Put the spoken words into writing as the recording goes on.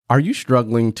Are you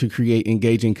struggling to create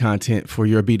engaging content for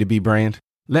your B2B brand?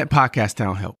 Let Podcast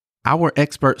Town help. Our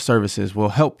expert services will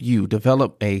help you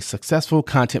develop a successful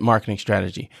content marketing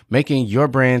strategy, making your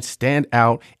brand stand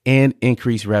out and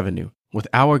increase revenue. With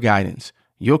our guidance,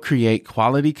 you'll create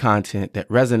quality content that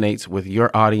resonates with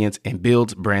your audience and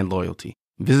builds brand loyalty.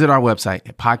 Visit our website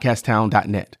at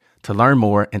podcasttown.net to learn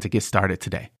more and to get started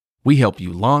today. We help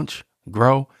you launch,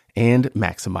 grow, and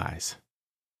maximize.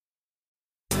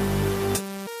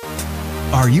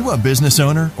 Are you a business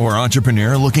owner or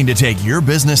entrepreneur looking to take your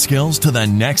business skills to the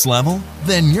next level?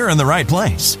 Then you're in the right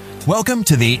place. Welcome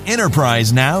to the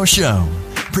Enterprise Now Show.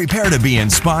 Prepare to be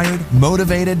inspired,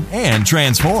 motivated, and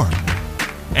transformed.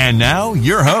 And now,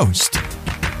 your host,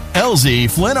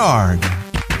 LZ Flinnard.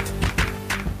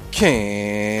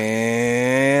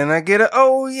 Can I get a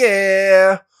oh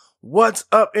yeah? What's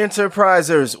up,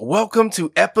 Enterprisers? Welcome to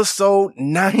episode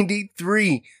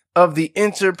 93 of the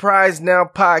Enterprise Now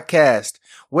podcast,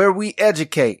 where we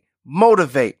educate,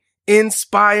 motivate,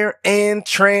 inspire, and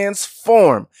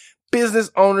transform business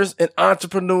owners and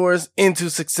entrepreneurs into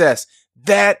success.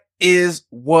 That is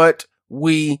what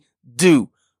we do.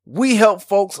 We help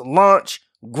folks launch,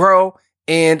 grow,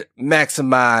 and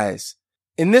maximize.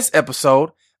 In this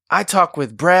episode, I talk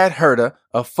with Brad Herta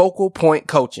of Focal Point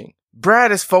Coaching.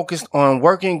 Brad is focused on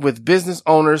working with business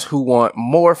owners who want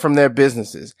more from their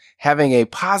businesses, having a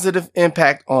positive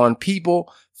impact on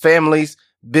people, families,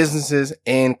 businesses,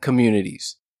 and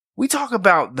communities. We talk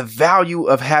about the value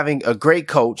of having a great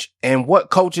coach and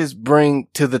what coaches bring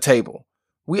to the table.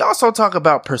 We also talk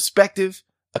about perspective,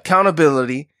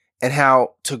 accountability, and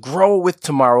how to grow with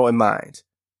tomorrow in mind.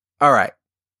 All right,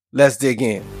 let's dig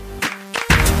in.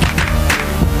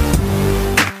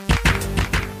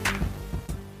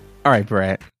 All right,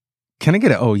 Brad, can I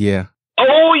get an oh yeah?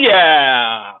 Oh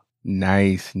yeah!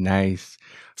 Nice.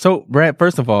 So, Brad,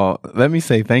 first of all, let me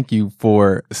say thank you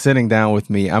for sitting down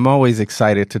with me. I'm always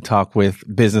excited to talk with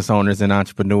business owners and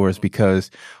entrepreneurs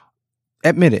because,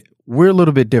 admit it, we're a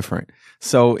little bit different.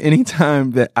 So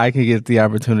anytime that I can get the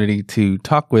opportunity to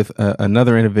talk with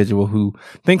another individual who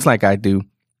thinks like I do,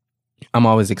 I'm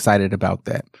always excited about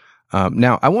that.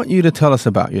 Now, I want you to tell us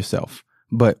about yourself.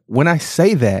 But when I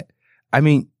say that, I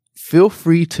mean, feel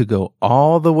free to go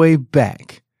all the way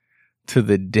back to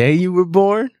the day you were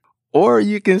born, or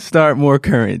you can start more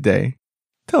current day.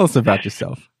 Tell us about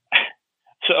yourself.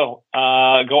 So,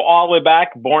 go all the way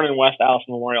back, born in West Allis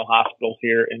Memorial Hospital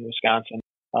here in Wisconsin.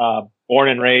 Born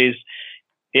and raised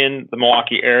in the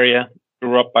Milwaukee area,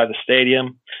 grew up by the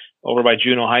stadium, over by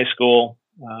Juneau High School,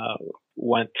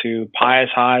 went to Pius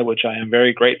High, which I am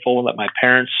very grateful that my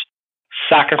parents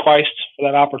sacrificed for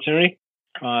that opportunity.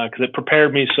 Because it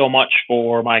prepared me so much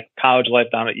for my college life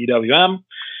down at UWM.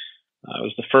 I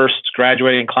was the first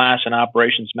graduating class in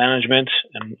operations management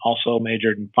and also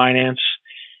majored in finance,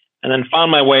 and then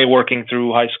found my way working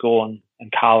through high school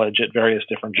and college at various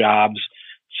different jobs,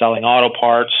 selling auto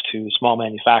parts to small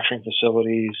manufacturing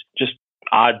facilities, just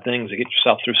odd things to get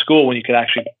yourself through school when you could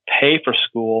actually pay for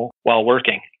school while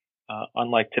working,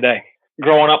 unlike today.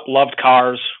 Growing up, loved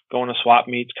cars, going to swap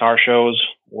meets, car shows,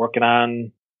 working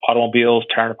on automobiles,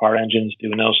 tearing apart engines,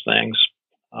 doing those things.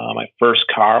 My first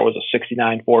car was a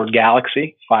 69 Ford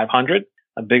Galaxy 500,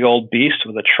 a big old beast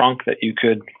with a trunk that you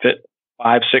could fit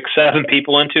 5, 6, 7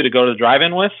 people into to go to the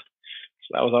drive-in with.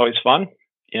 So that was always fun.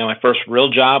 You know, my first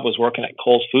real job was working at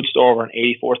Kohl's Food Store over on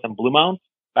 84th and Blue Mound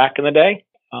back in the day.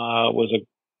 Was a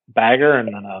bagger and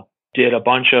then did a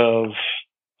bunch of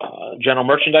general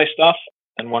merchandise stuff.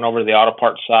 And went over to the auto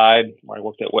parts side where I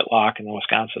worked at Whitlock and then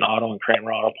Wisconsin Auto and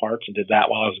Kramer Auto Parts and did that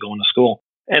while I was going to school.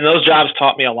 And those jobs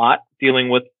taught me a lot dealing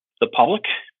with the public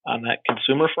on that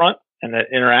consumer front and that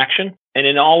interaction. And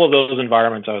in all of those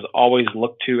environments, I was always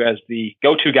looked to as the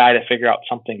go-to guy to figure out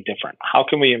something different. How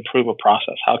can we improve a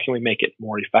process? How can we make it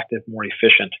more effective, more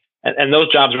efficient? And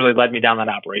those jobs really led me down that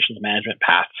operations management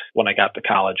path when I got to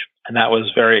college. And that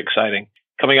was very exciting.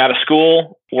 Coming out of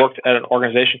school, worked at an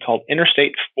organization called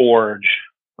Interstate Forge,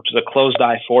 which is a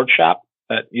closed-eye Ford shop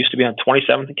that used to be on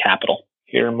 27th and Capitol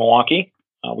here in Milwaukee.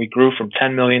 We grew from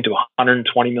 $10 million to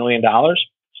 $120 million.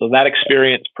 So that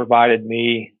experience provided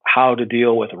me how to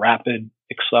deal with rapid,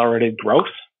 accelerated growth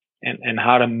and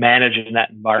how to manage in that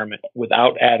environment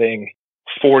without adding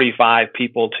 45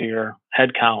 people to your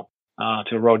headcount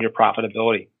to erode your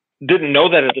profitability. Didn't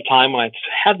know that at the time when I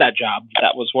had that job,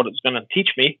 that was what it was going to teach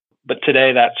me. But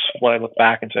today, that's what I look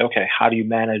back and say, okay, how do you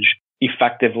manage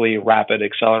effectively rapid,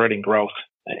 accelerating growth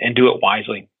and do it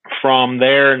wisely? From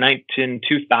there, in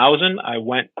 2000, I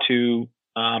went to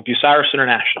Bucyrus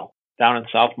International down in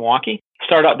South Milwaukee.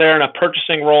 Started out there in a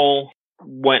purchasing role,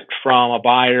 went from a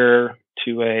buyer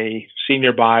to a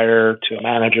senior buyer to a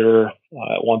manager.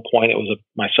 At one point, it was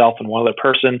myself and one other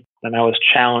person. Then I was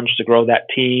challenged to grow that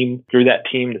team, grew that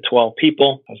team to 12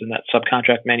 people. I was in that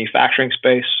subcontract manufacturing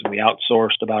space. We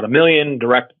outsourced about 1 million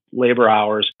direct labor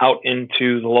hours out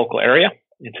into the local area,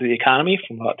 into the economy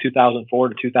from about 2004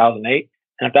 to 2008.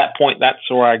 And at that point, that's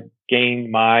where I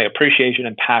gained my appreciation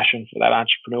and passion for that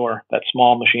entrepreneur, that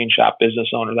small machine shop business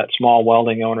owner, that small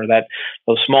welding owner,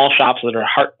 those small shops that are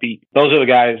heartbeat. Those are the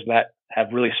guys that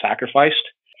have really sacrificed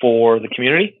for the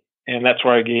community. And that's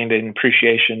where I gained an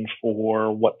appreciation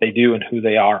for what they do and who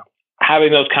they are.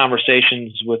 Having those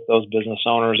conversations with those business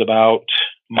owners about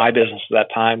my business at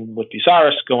that time with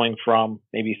Bucyrus going from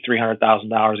maybe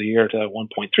 $300,000 a year to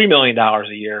 $1.3 million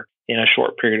a year in a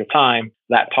short period of time,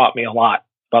 that taught me a lot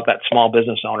about that small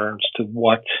business owner as to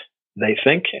what they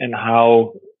think and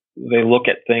how they look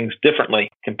at things differently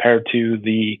compared to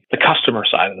the customer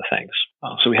side of the things.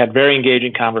 So we had very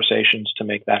engaging conversations to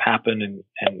make that happen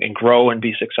and grow and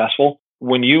be successful.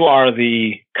 When you are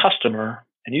the customer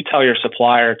and you tell your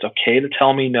supplier it's okay to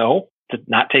tell me no, to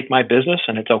not take my business,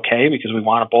 and it's okay because we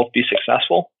want to both be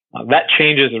successful, that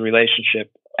changes the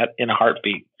relationship in a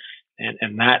heartbeat.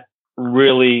 And that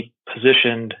really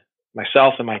positioned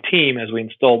myself and my team as we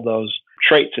instilled those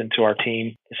traits into our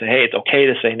team to say, hey, it's okay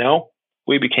to say no.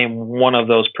 We became one of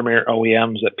those premier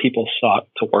OEMs that people sought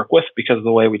to work with because of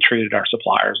the way we treated our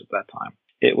suppliers at that time.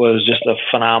 It was just a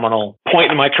phenomenal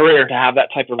point in my career to have that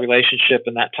type of relationship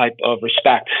and that type of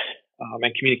respect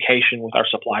and communication with our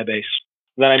supply base.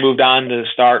 Then I moved on to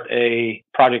start a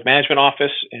project management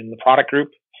office in the product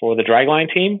group for the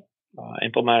dragline team,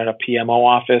 implemented a PMO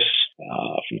office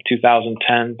from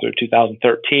 2010 through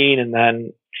 2013, and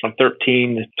then from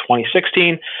 13 to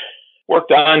 2016,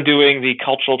 worked on doing the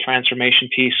cultural transformation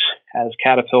piece as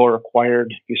Caterpillar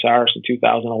acquired Bucyrus in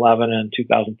 2011 and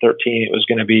 2013. It was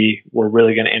going to be, we're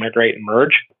really going to integrate and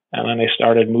merge. And then they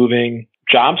started moving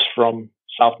jobs from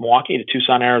South Milwaukee to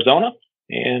Tucson, Arizona.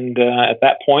 And at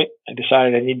that point, I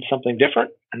decided I needed something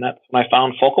different. And that's when I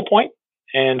found Focal Point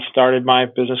and started my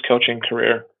business coaching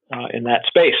career in that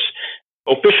space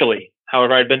officially.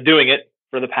 However, I'd been doing it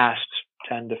for the past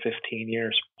 10 to 15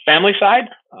 years. Family side,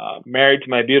 married to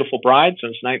my beautiful bride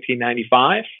since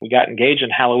 1995. We got engaged on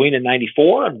Halloween in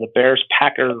 94, the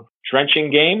Bears-Packer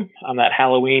drenching game on that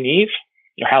Halloween Eve,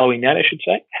 or Halloween night, I should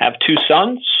say. Have 2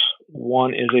 sons.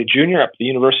 One is a junior up at the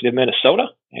University of Minnesota,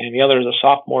 and the other is a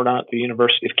sophomore down at the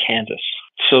University of Kansas.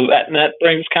 So that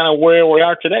brings kind of where we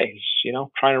are today.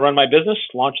 Trying to run my business,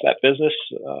 launch that business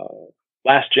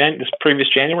this previous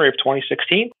January of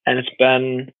 2016, and it's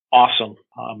been awesome.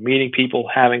 Meeting people,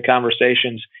 having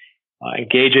conversations,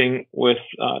 engaging with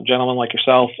gentlemen like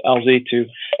yourself, LZ, to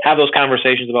have those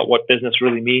conversations about what business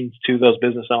really means to those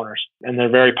business owners. And they're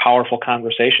very powerful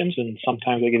conversations, and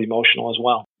sometimes they get emotional as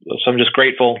well. So I'm just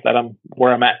grateful that I'm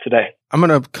where I'm at today. I'm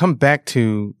going to come back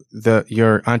to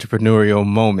your entrepreneurial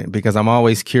moment because I'm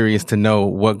always curious to know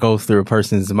what goes through a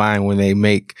person's mind when they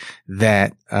make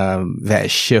that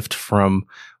shift from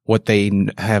what they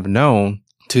have known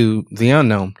to the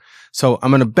unknown. So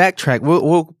I'm going to backtrack.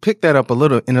 We'll pick that up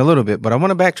in a little bit, but I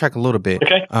want to backtrack a little bit.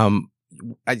 Okay.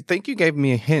 I think you gave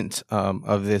me a hint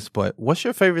of this, but what's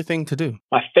your favorite thing to do?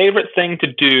 My favorite thing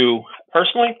to do,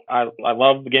 personally, I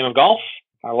love the game of golf.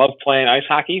 I love playing ice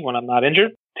hockey when I'm not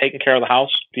injured, taking care of the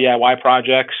house, DIY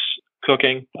projects,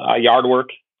 cooking, yard work,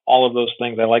 all of those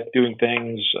things. I like doing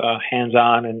things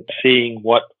hands-on and seeing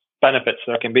what benefits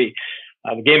there can be.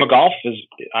 The game of golf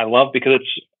I love because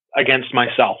it's against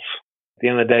myself. At the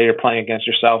end of the day, you're playing against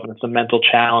yourself, and it's a mental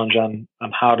challenge on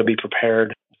how to be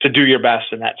prepared to do your best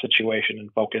in that situation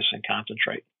and focus and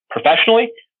concentrate.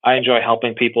 Professionally, I enjoy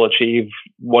helping people achieve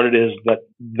what it is that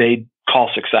they call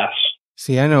success.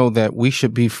 See, I know that we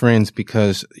should be friends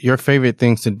because your favorite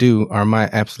things to do are my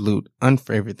absolute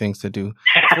unfavorite things to do.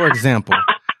 For example,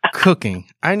 cooking.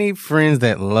 I need friends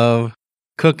that love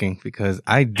cooking because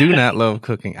I do not love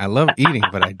cooking. I love eating,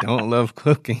 but I don't love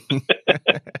cooking.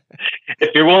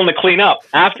 If you're willing to clean up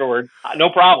afterward, no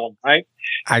problem, right?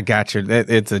 I got you.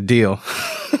 It's a deal.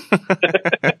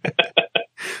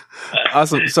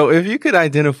 Awesome. So if you could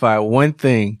identify one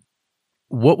thing,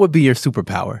 what would be your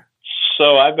superpower?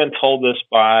 So I've been told this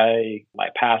by my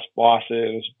past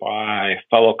bosses, by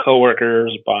fellow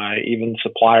coworkers, by even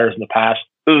suppliers in the past.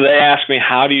 They ask me,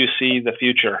 how do you see the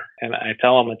future? And I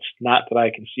tell them it's not that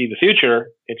I can see the future.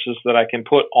 It's just that I can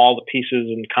put all the pieces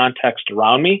in context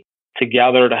around me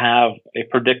together to have a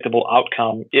predictable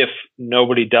outcome if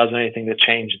nobody does anything to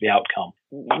change the outcome.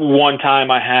 One time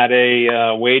I had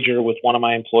a wager with one of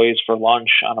my employees for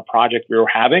lunch on a project we were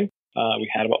having. We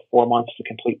had about 4 months to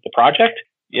complete the project.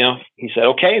 He said,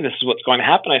 okay, this is what's going to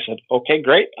happen. I said, okay,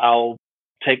 great. I'll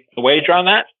take the wager on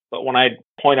that. But when I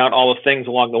point out all the things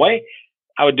along the way,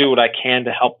 I would do what I can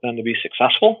to help them to be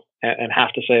successful and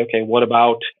have to say, okay, what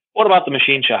about the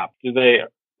machine shop? Do they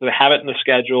have it in the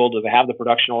schedule? Do they have the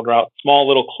production order out? Small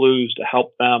little clues to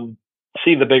help them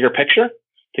see the bigger picture,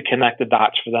 to connect the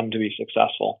dots for them to be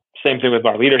successful. Same thing with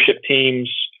our leadership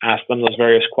teams. Ask them those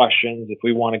various questions. If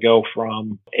we want to go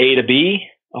from A to B,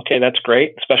 okay, that's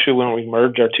great, especially when we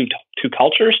merge our two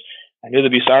cultures. I knew the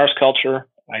Bucyrus culture.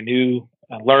 I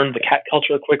learned the CAT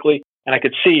culture quickly, and I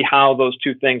could see how those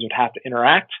two things would have to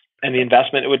interact and the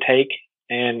investment it would take,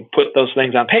 and put those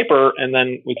things on paper. And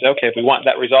then we'd say, okay, if we want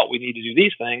that result, we need to do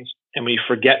these things. And when you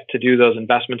forget to do those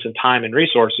investments in time and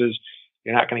resources,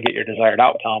 you're not going to get your desired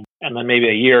outcome. And then maybe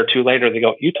a year or two later, they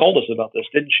go, you told us about this,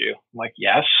 didn't you? I'm like,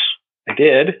 yes, I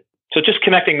did. So just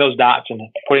connecting those dots and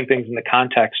putting things in the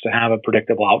context to have a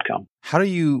predictable outcome. How do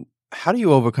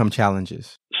you overcome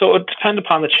challenges? So it depends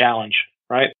upon the challenge,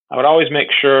 right? I would always make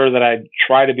sure that I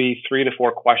try to be 3 to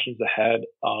 4 questions ahead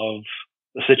of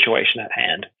the situation at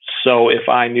hand. So if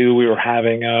I knew we were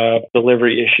having a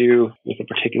delivery issue with a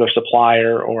particular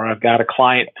supplier, or I've got a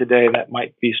client today that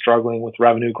might be struggling with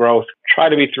revenue growth, try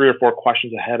to be 3 or 4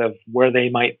 questions ahead of where they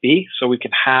might be so we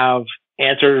can have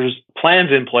answers,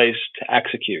 plans in place to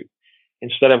execute,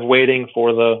 instead of waiting for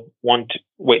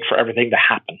everything to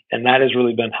happen. And that has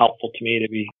really been helpful to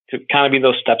me to kind of be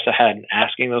those steps ahead and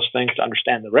asking those things to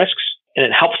understand the risks. And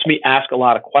it helps me ask a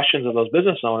lot of questions of those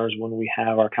business owners when we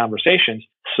have our conversations.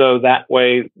 So that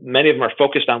way, many of them are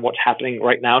focused on what's happening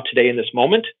right now, today, in this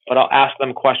moment. But I'll ask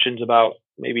them questions about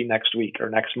maybe next week or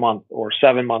next month or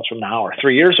 7 months from now or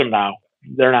 3 years from now.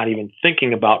 They're not even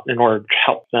thinking about, in order to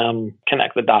help them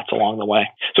connect the dots along the way.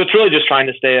 So it's really just trying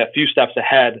to stay a few steps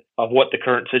ahead of what the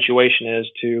current situation is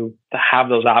to have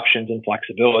those options and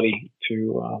flexibility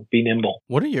to be nimble.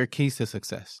 What are your keys to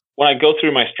success? When I go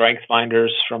through my strength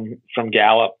finders from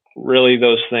Gallup, really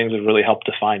those things have really helped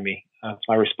define me. It's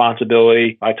my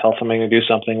responsibility. If I tell somebody to do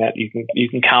something, that you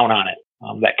can count on it.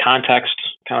 That context,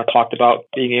 kind of talked about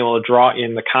being able to draw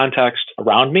in the context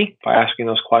around me by asking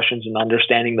those questions and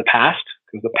understanding the past,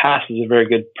 because the past is a very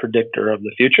good predictor of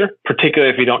the future,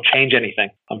 particularly if you don't change anything.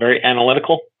 I'm a very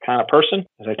analytical kind of person,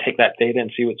 as I take that data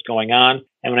and see what's going on.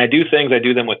 And when I do things, I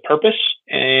do them with purpose,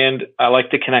 and I like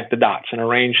to connect the dots and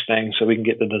arrange things so we can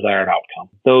get the desired outcome.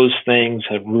 Those things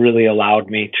have really allowed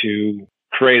me to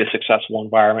create a successful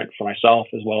environment for myself,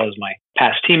 as well as my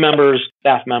past team members,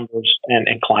 staff members, and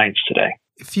clients today.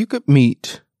 If you could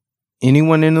meet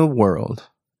anyone in the world,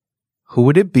 who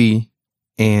would it be,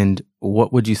 and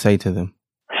what would you say to them?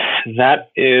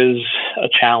 That is a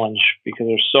challenge, because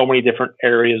there's so many different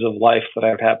areas of life that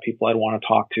I would have people I'd want to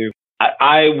talk to.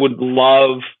 I would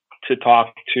love to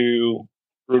talk to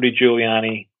Rudy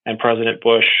Giuliani and President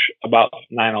Bush about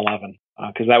 9/11,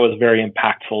 because that was a very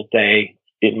impactful day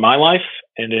in my life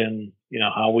and in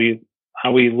how we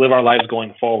live our lives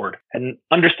going forward, and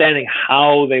understanding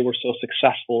how they were so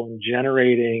successful in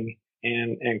generating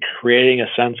and creating a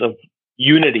sense of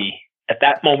unity at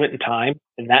that moment in time,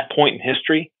 in that point in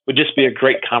history, would just be a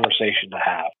great conversation to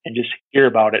have, and just hear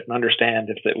about it and understand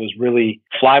if it was really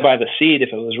fly by the seat,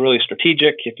 if it was really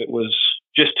strategic, if it was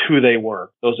just who they were.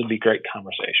 Those would be great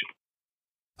conversations.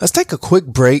 Let's take a quick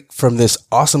break from this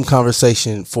awesome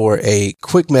conversation for a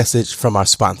quick message from our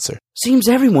sponsor. Seems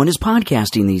everyone is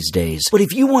podcasting these days, but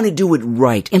if you want to do it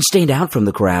right and stand out from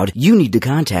the crowd, you need to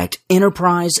contact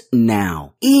Enterprise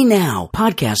Now. eNow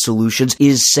Podcast Solutions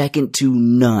is second to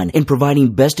none in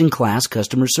providing best-in-class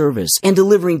customer service and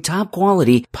delivering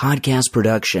top-quality podcast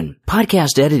production.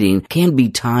 Podcast editing can be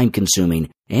time-consuming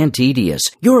and tedious.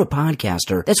 You're a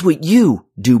podcaster. That's what you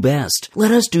do best.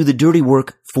 Let us do the dirty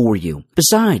work for you.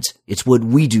 Besides, it's what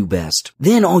we do best.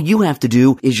 Then all you have to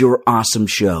do is your awesome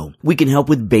show. We can help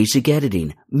with basic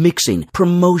editing, mixing,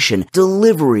 promotion,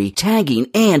 delivery, tagging,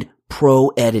 and pro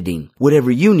editing.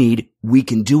 Whatever you need, we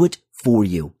can do it for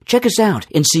you. Check us out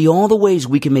and see all the ways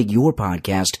we can make your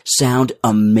podcast sound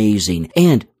amazing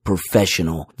and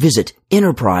professional. Visit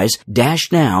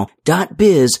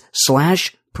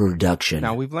enterprise-now.biz/production.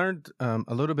 Now, we've learned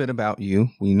a little bit about you.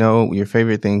 We know your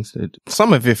favorite things,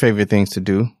 some of your favorite things to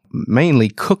do, mainly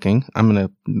cooking. I'm going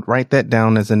to write that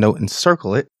down as a note and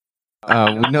circle it.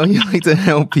 We know you like to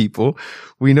help people.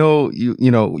 We know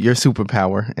you know your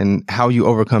superpower and how you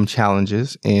overcome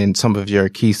challenges and some of your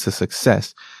keys to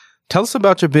success. Tell us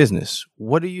about your business.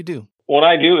 What do you do? What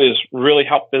I do is really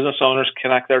help business owners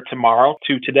connect their tomorrow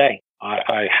to today.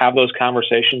 I have those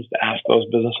conversations to ask those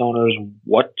business owners,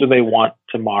 what do they want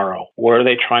tomorrow? Where are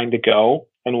they trying to go?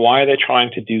 And why are they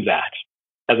trying to do that?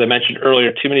 As I mentioned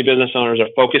earlier, too many business owners are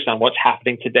focused on what's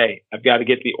happening today. I've got to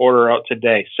get the order out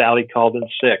today. Sally called in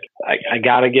sick. I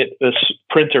got to get this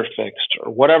printer fixed,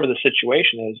 or whatever the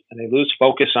situation is, and they lose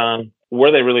focus on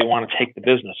where they really want to take the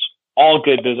business. All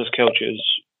good business coaches,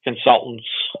 consultants,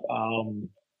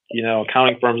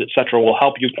 accounting firms, et cetera, will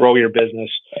help you grow your business,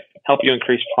 help you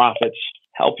increase profits,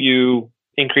 help you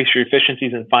increase your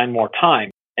efficiencies and find more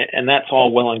time. And that's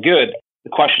all well and good. The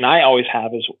question I always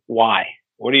have is why?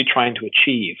 What are you trying to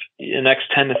achieve? In the next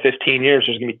 10 to 15 years,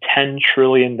 there's going to be $10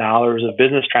 trillion of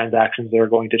business transactions that are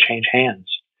going to change hands,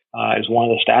 is one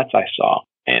of the stats I saw.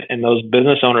 And those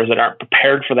business owners that aren't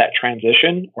prepared for that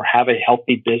transition or have a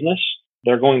healthy business,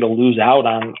 they're going to lose out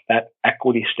on that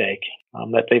equity stake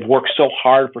that they've worked so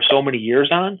hard for so many years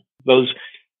on. Those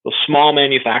small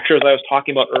manufacturers I was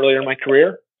talking about earlier in my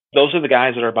career, those are the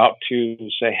guys that are about to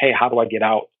say, hey, how do I get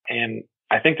out? And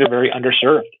I think they're very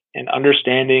underserved. And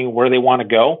understanding where they want to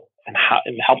go and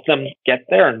help them get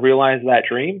there and realize that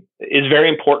dream is very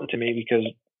important to me, because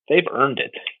they've earned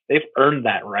it. They've earned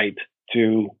that right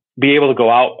to be able to go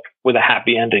out with a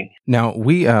happy ending. Now,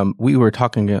 we were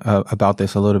talking about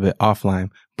this a little bit offline,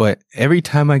 but every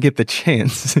time I get the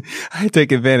chance, I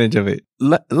take advantage of it.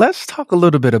 Let's talk a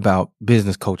little bit about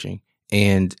business coaching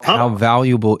and how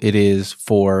valuable it is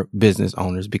for business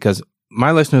owners, because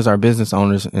my listeners are business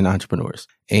owners and entrepreneurs.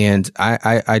 And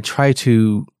I try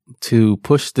to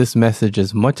push this message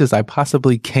as much as I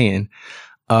possibly can,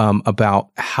 about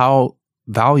how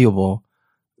valuable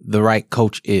the right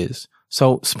coach is.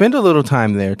 So spend a little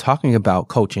time there talking about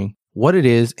coaching, what it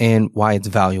is and why it's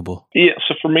valuable. Yeah.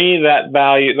 So for me, that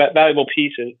valuable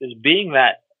piece is being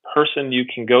that person you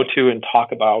can go to and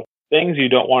talk about things you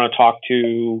don't want to talk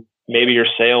to maybe your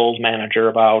sales manager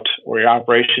about, or your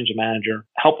operations manager.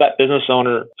 Help that business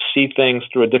owner see things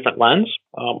through a different lens,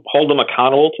 hold them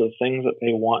accountable to the things that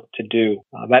they want to do.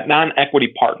 That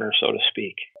non-equity partner, so to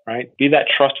speak, right? Be that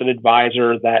trusted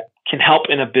advisor that can help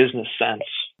in a business sense.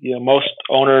 Most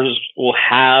owners will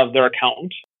have their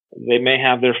accountant. They may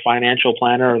have their financial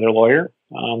planner or their lawyer.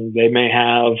 They may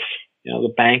have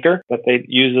the banker that they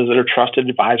use as their trusted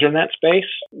advisor in that space.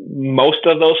 Most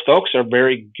of those folks are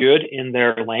very good in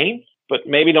their lane, but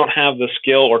maybe don't have the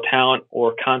skill or talent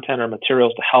or content or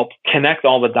materials to help connect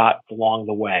all the dots along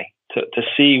the way to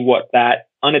see what that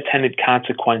unintended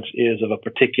consequence is of a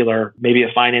particular, maybe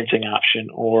a financing option,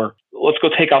 or let's go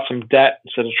take out some debt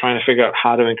instead of trying to figure out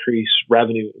how to increase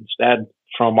revenue instead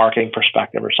from a marketing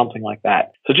perspective or something like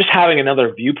that. So just having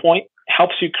another viewpoint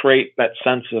helps you create that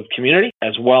sense of community,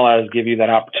 as well as give you that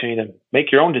opportunity to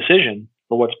make your own decision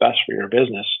for what's best for your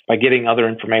business by getting other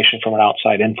information from an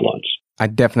outside influence. I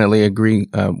definitely agree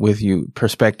with you.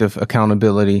 Perspective,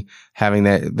 accountability, having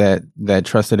that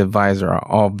trusted advisor are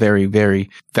all very, very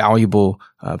valuable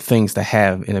things to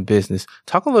have in a business.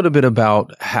 Talk a little bit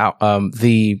about how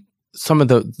some of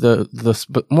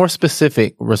the more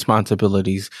specific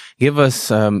responsibilities. Give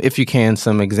us, if you can,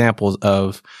 some examples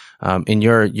of in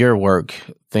your work,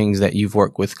 things that you've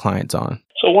worked with clients on.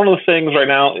 So one of the things right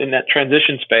now in that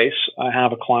transition space, I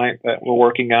have a client that we're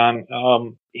working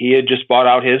on. He had just bought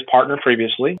out his partner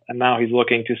previously, and now he's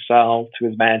looking to sell to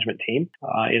his management team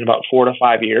in about 4 to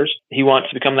 5 years. He wants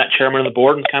to become that chairman of the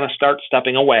board and kind of start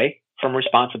stepping away from a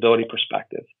responsibility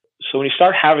perspective. So when you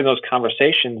start having those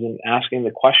conversations and asking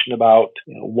the question about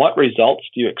what results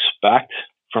do you expect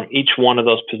from each one of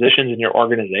those positions in your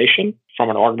organization from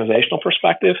an organizational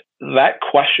perspective, that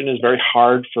question is very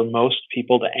hard for most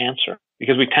people to answer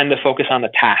because we tend to focus on the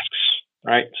tasks,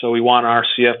 right? So we want our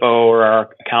CFO or our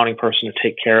accounting person to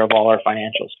take care of all our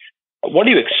financials. But what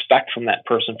do you expect from that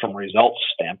person from a results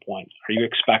standpoint? Are you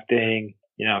expecting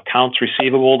accounts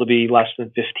receivable to be less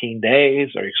than 15 days?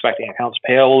 Are you expecting accounts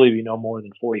payable to be no more than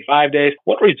 45 days?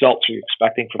 What results are you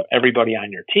expecting from everybody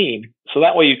on your team? So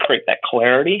that way you create that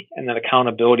clarity and that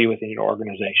accountability within your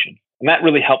organization. And that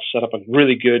really helps set up a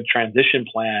really good transition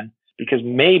plan, because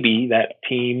maybe that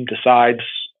team decides,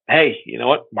 hey, you know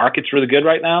what? Market's really good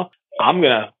right now. I'm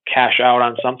going to cash out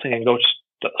on something and go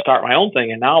start my own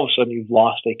thing. And now all of a sudden you've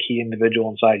lost a key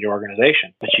individual inside your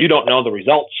organization, but you don't know the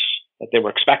results that they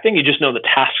were expecting. You just know the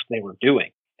tasks they were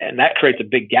doing. And that creates a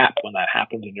big gap when that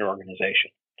happens in your organization.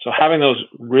 So having those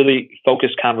really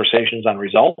focused conversations on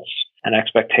results and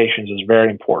expectations is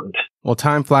very important. Well,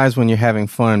 time flies when you're having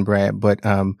fun, Brad. But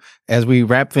as we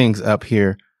wrap things up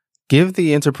here, give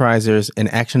the enterprisers an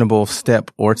actionable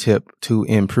step or tip to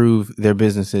improve their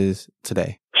businesses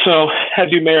today. So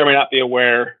as you may or may not be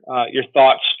aware, your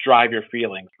thoughts drive your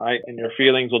feelings, right? And your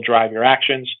feelings will drive your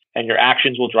actions, and your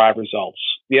actions will drive results.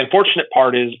 The unfortunate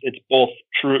part is it's both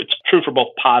true. It's true for both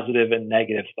positive and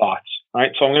negative thoughts.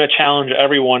 right? So I'm going to challenge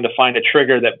everyone to find a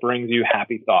trigger that brings you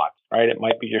happy thoughts, right? It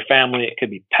might be your family. It could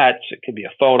be pets. It could be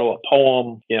a photo, a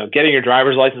poem, getting your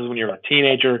driver's license when you're a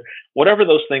teenager, whatever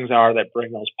those things are that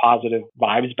bring those positive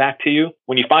vibes back to you.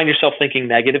 When you find yourself thinking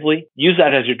negatively, use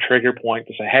that as your trigger point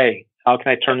to say, hey, how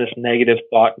can I turn this negative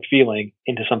thought and feeling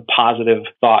into some positive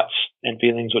thoughts and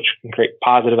feelings, which can create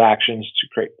positive actions to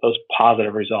create those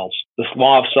positive results? This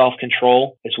law of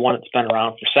self-control is one that's been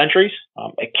around for centuries.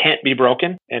 It can't be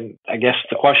broken. And I guess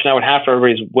the question I would have for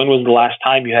everybody is, when was the last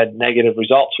time you had negative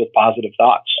results with positive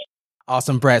thoughts?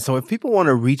 Awesome, Brad. So if people want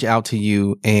to reach out to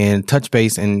you and touch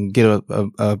base and get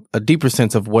a deeper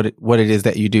sense of what it is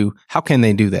that you do, how can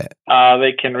they do that?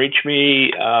 They can reach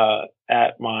me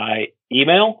at my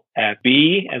email at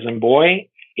B as in boy,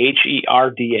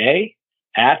 HERDA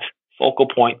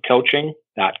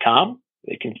 @focalpointcoaching.com.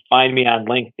 They can find me on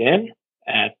LinkedIn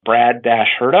at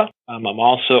Brad-Herda. I'm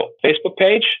also Facebook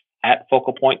page at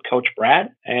Focal Point Coach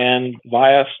Brad, and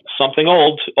via something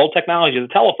old technology, the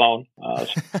telephone,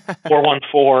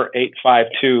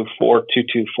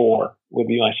 414-852-4224 would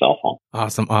be my cell phone.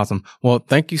 Awesome. Well,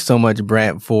 thank you so much,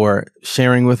 Brad, for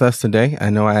sharing with us today. I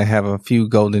know I have a few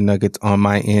golden nuggets on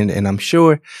my end, and I'm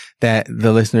sure that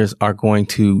the listeners are going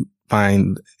to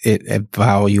find it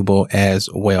valuable as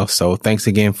well. So thanks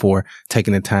again for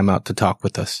taking the time out to talk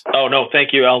with us. Oh, no,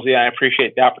 thank you, LZ. I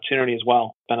appreciate the opportunity as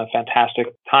well. It's been a fantastic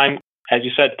time. As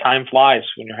you said, time flies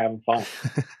when you're having fun.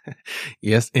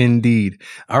 Yes, indeed.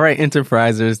 All right,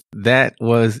 Enterprisers, that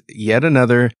was yet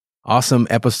another awesome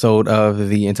episode of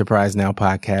the Enterprise Now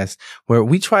podcast, where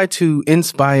we try to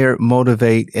inspire,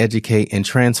 motivate, educate, and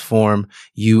transform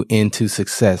you into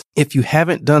success. If you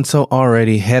haven't done so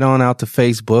already, head on out to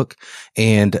Facebook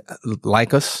and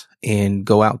like us, and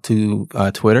go out to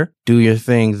Twitter, do your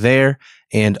thing there,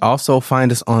 and also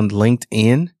find us on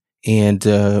LinkedIn. And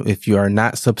if you are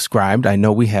not subscribed, I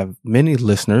know we have many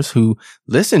listeners who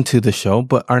listen to the show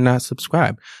but are not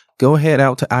subscribed. Go ahead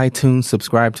out to iTunes,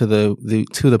 subscribe to the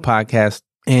podcast,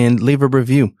 and leave a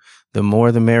review. The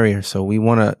more, the merrier. So we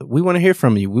want to hear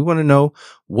from you. We want to know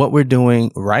what we're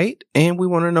doing right, and we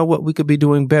want to know what we could be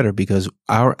doing better, because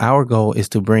our goal is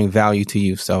to bring value to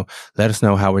you. So let us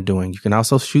know how we're doing. You can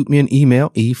also shoot me an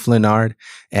email,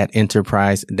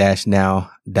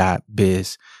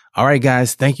 eflennard@enterprise-now.biz. All right,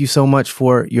 guys. Thank you so much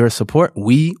for your support.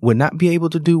 We would not be able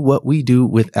to do what we do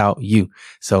without you.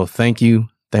 So thank you.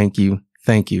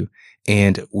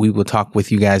 And we will talk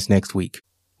with you guys next week.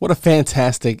 What a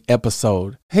fantastic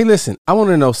episode. Hey, listen, I want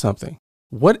to know something.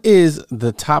 What is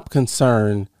the top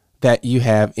concern that you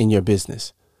have in your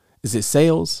business? Is it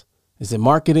sales? Is it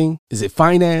marketing? Is it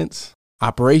finance?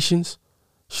 Operations?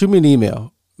 Shoot me an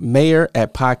email,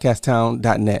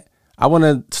 mayor@podcasttown.net. I want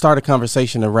to start a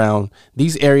conversation around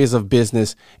these areas of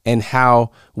business and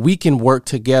how we can work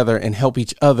together and help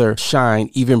each other shine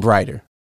even brighter.